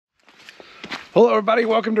Hello everybody,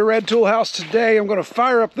 welcome to Red Tool House. Today I'm going to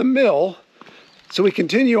fire up the mill so we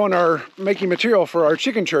continue on our making material for our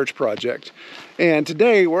chicken church project. And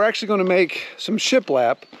today we're actually going to make some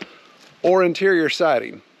shiplap or interior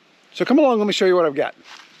siding. So come along, let me show you what I've got.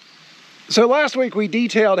 So last week we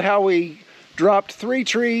detailed how we dropped three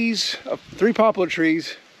poplar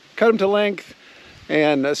trees, cut them to length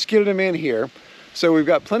and skidded them in here. So we've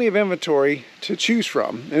got plenty of inventory to choose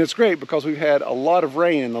from, and it's great because we've had a lot of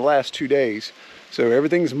rain in the last 2 days. So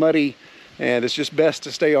everything's muddy and it's just best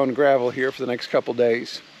to stay on gravel here for the next couple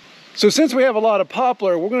days. So since we have a lot of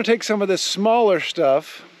poplar, we're going to take some of this smaller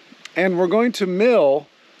stuff and we're going to mill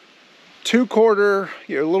 2/4,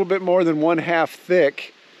 a little bit more than 1/2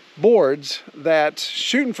 thick boards that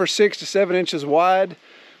shooting for 6 to 7 inches wide.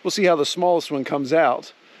 We'll see how the smallest one comes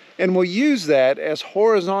out. And we'll use that as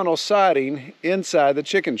horizontal siding inside the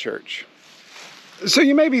chicken church. So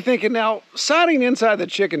you may be thinking, now, siding inside the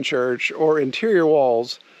chicken church or interior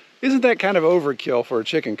walls, isn't that kind of overkill for a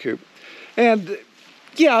chicken coop? And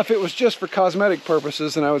yeah, if it was just for cosmetic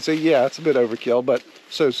purposes, then I would say, yeah, it's a bit overkill, but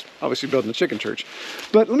so's obviously building a chicken church.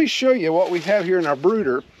 But let me show you what we have here in our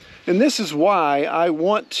brooder. And this is why I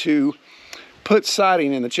want to put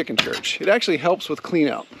siding in the chicken church. It actually helps with clean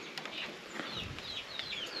out.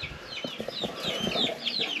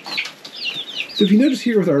 So if you notice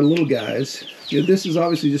here with our little guys, this is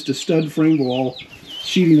obviously just a stud frame wall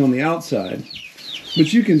sheeting on the outside.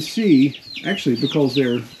 But you can see, actually, because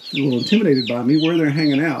they're a little intimidated by me, where they're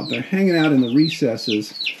hanging out. They're hanging out in the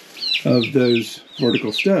recesses of those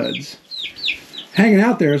vertical studs. Hanging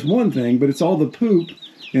out there is one thing, but it's all the poop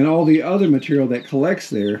and all the other material that collects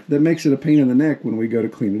there that makes it a pain in the neck when we go to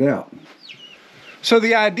clean it out. So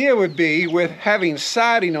the idea would be, with having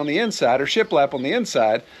siding on the inside, or shiplap on the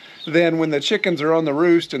inside, then when the chickens are on the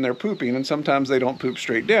roost and they're pooping, and sometimes they don't poop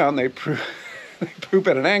straight down, they poop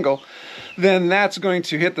at an angle, then that's going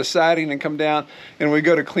to hit the siding and come down, and we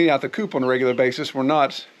go to clean out the coop on a regular basis. We're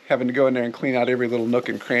not having to go in there and clean out every little nook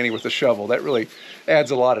and cranny with a shovel. That really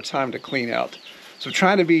adds a lot of time to clean out. So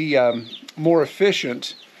trying to be more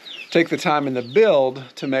efficient, take the time in the build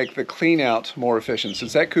to make the clean out more efficient.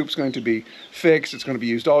 Since that coop's going to be fixed, it's going to be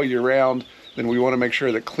used all year round, then we want to make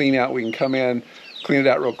sure that clean out, we can come in, clean it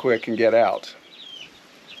out real quick and get out.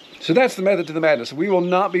 So that's the method to the madness. We will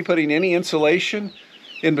not be putting any insulation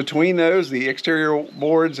in between those, the exterior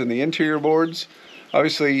boards and the interior boards.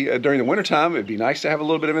 Obviously, during the wintertime, it'd be nice to have a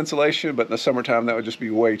little bit of insulation, but in the summertime, that would just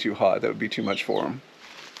be way too hot. That would be too much for them.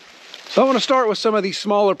 So I want to start with some of these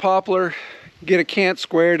smaller poplar, get a cant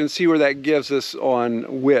squared and see where that gives us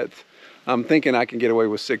on width. I'm thinking I can get away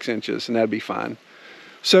with 6 inches and that'd be fine.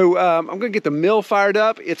 So I'm going to get the mill fired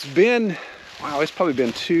up. It's been, wow, it's probably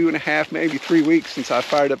been 2.5, maybe 3 weeks since I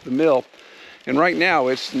fired up the mill. And right now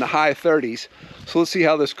it's in the high 30s. So let's see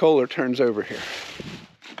how this Kohler turns over here.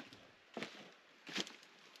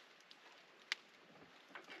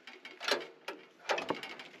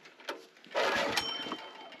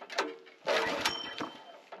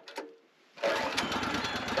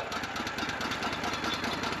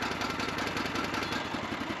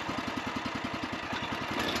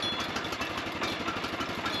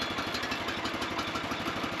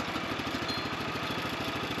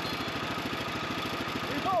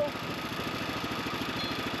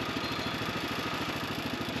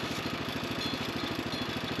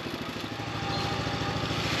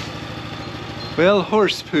 Well,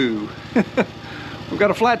 horse poo. We've got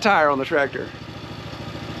a flat tire on the tractor.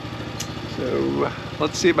 So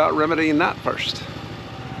let's see about remedying that first.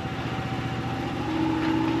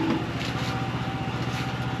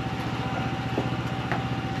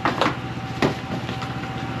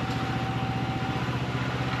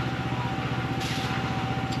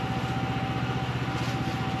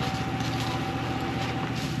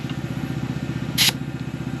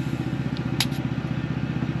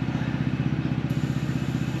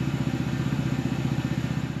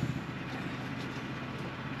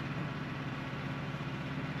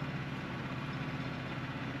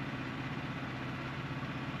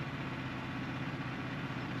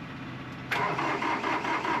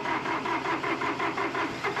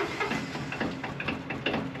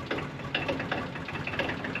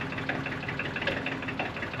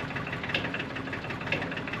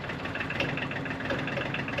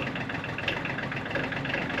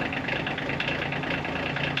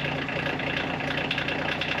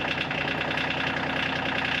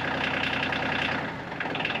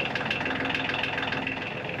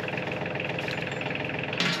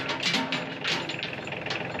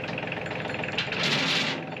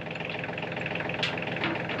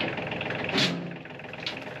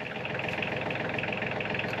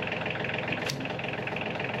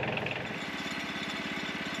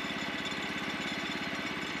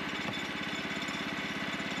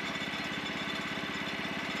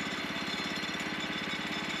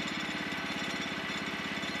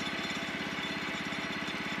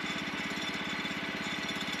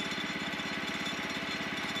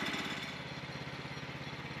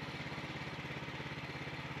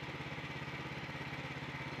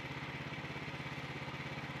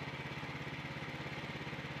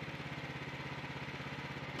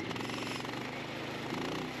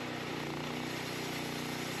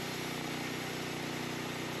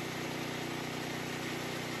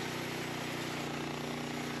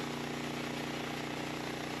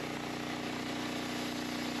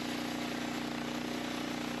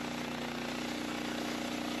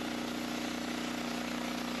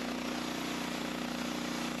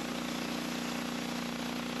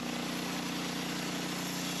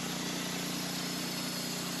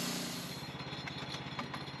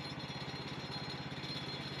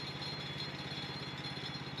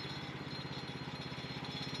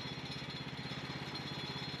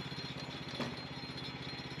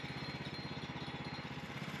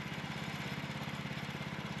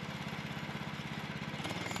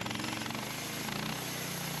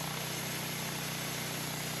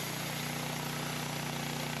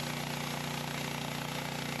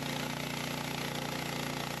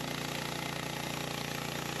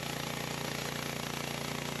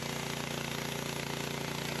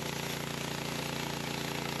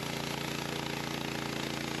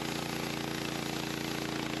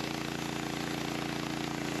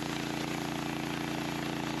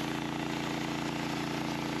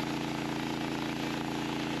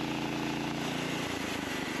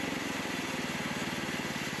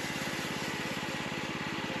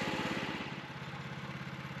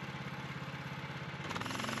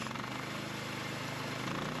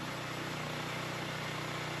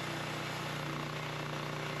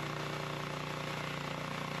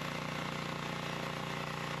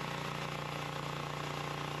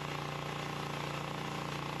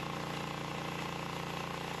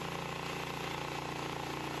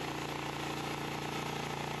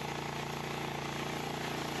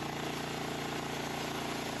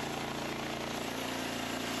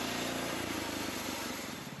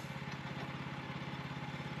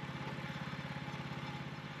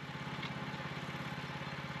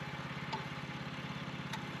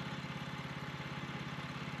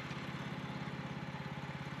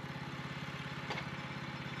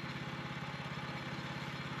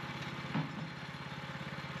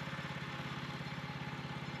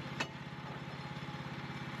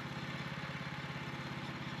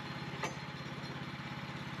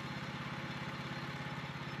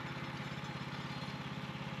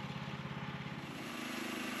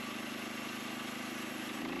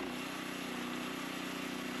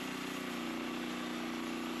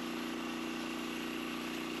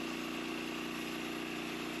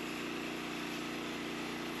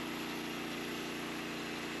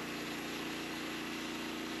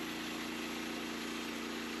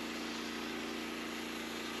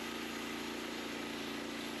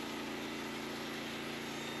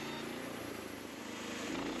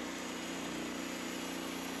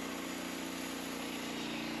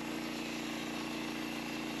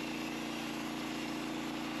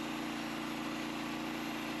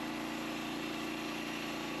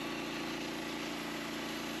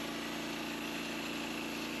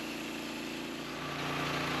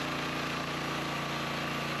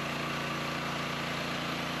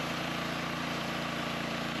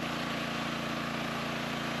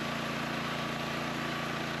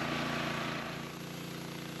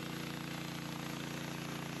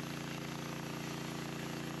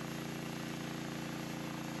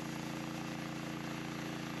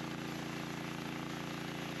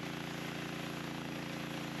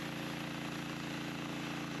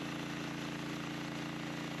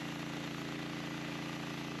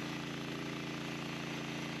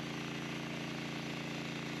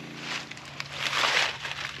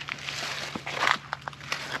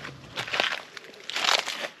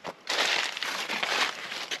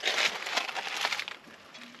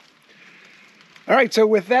 All right, so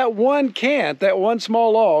with that one cant, that one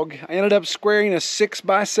small log, I ended up squaring a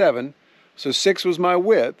 6x7. So 6 was my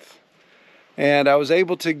width. And I was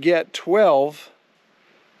able to get 12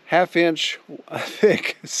 half-inch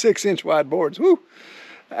thick, 6-inch wide boards, woo,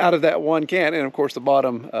 out of that one cant. And of course the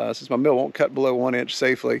bottom, since my mill won't cut below 1 inch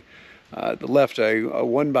safely, left a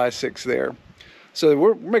 1x6 there. So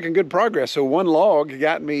we're making good progress. So one log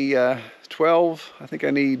got me 12, I think I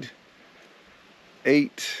need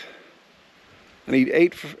 8. I need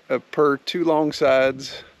 8 per 2 long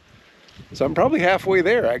sides. So I'm probably halfway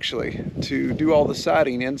there actually to do all the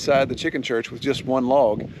siding inside the chicken church with just one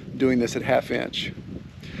log, doing this at 1/2 inch.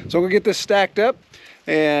 So I'm gonna get this stacked up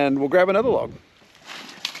and we'll grab another log.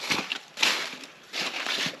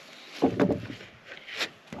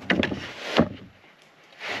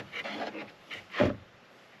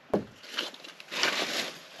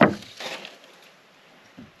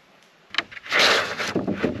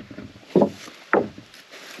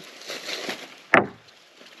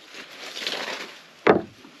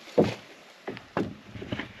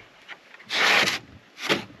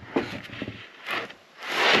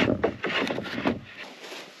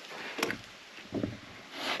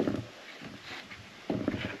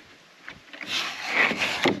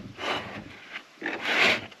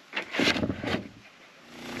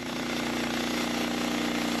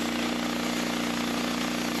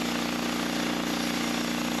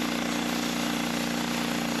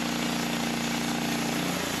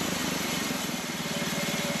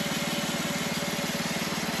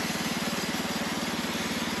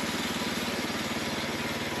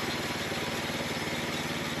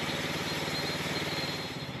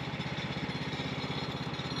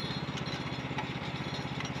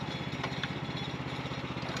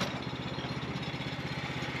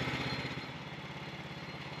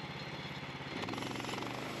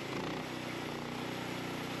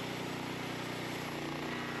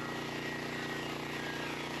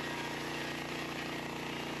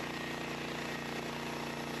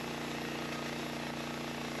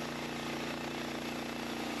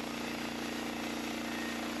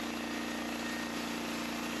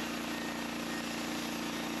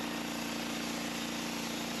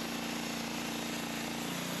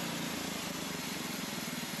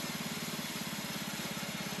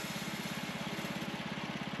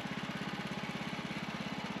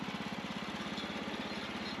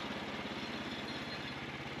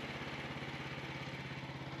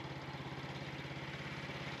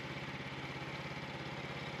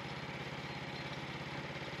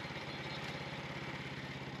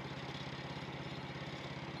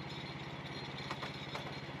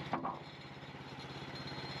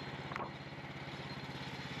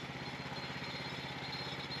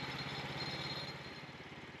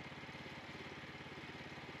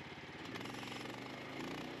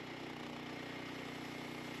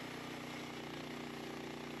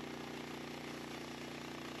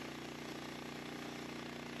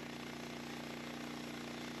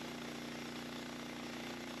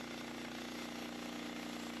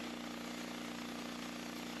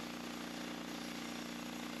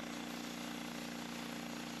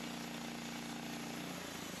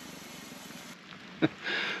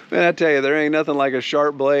 Man, I tell you, there ain't nothing like a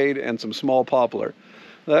sharp blade and some small poplar.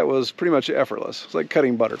 That was pretty much effortless. It's like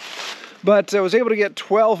cutting butter. But I was able to get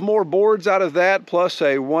 12 more boards out of that, plus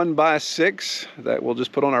a 1x6 that we'll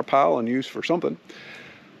just put on our pile and use for something.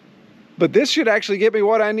 But this should actually get me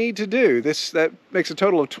what I need to do. That makes a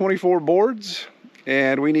total of 24 boards,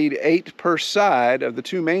 and we need 8 per side of the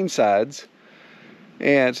 2 main sides.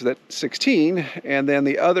 And so that's 16, and then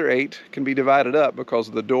the other 8 can be divided up because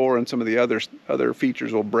of the door and some of the other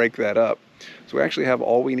features will break that up. So we actually have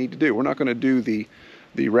all we need to do. We're not going to do the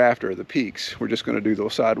rafter, the peaks. We're just going to do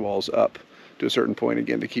those sidewalls up to a certain point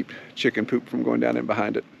again to keep chicken poop from going down in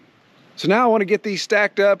behind it. So now I want to get these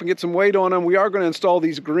stacked up and get some weight on them. We are going to install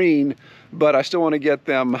these green, but I still want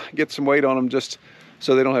to get some weight on them just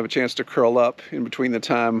so they don't have a chance to curl up in between the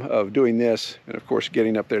time of doing this and of course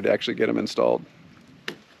getting up there to actually get them installed.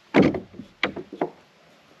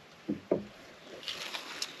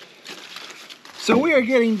 So we are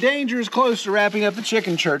getting dangerous close to wrapping up the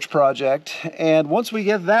chicken church project, and once we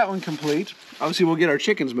get that one complete, obviously we'll get our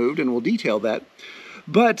chickens moved and we'll detail that.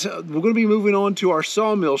 But we're going to be moving on to our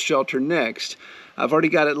sawmill shelter next. I've already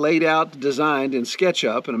got it laid out, designed in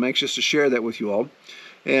SketchUp, and I'm anxious to share that with you all,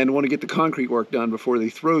 and want to get the concrete work done before the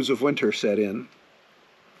throes of winter set in.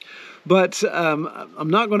 But I'm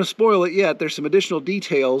not going to spoil it yet. There's some additional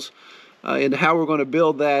details into how we're going to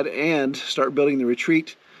build that and start building the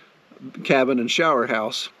retreat cabin and shower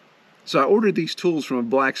house. So I ordered these tools from a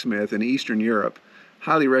blacksmith in Eastern Europe.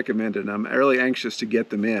 Highly recommended. I'm really anxious to get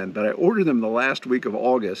them in, but I ordered them the last week of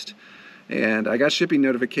August, and I got shipping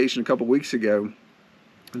notification a couple weeks ago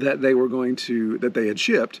that they had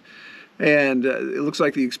shipped, and it looks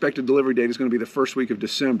like the expected delivery date is going to be the first week of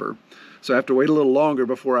December. So I have to wait a little longer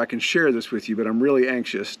before I can share this with you, but I'm really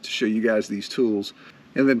anxious to show you guys these tools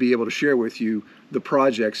and then be able to share with you the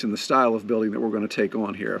projects and the style of building that we're going to take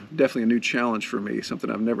on here. Definitely a new challenge for me, something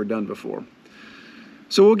I've never done before.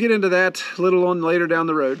 So we'll get into that a little on later down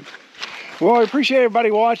the road. Well, I appreciate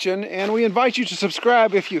everybody watching, and we invite you to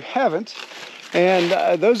subscribe if you haven't.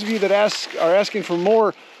 And those of you that are asking for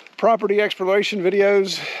more property exploration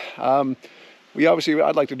videos,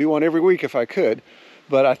 I'd like to do one every week if I could,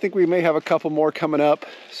 but I think we may have a couple more coming up,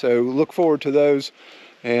 so look forward to those.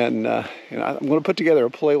 And I'm going to put together a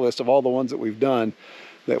playlist of all the ones that we've done.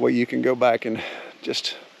 That way you can go back and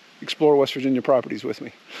just explore West Virginia properties with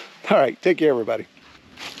me. All right, take care, everybody.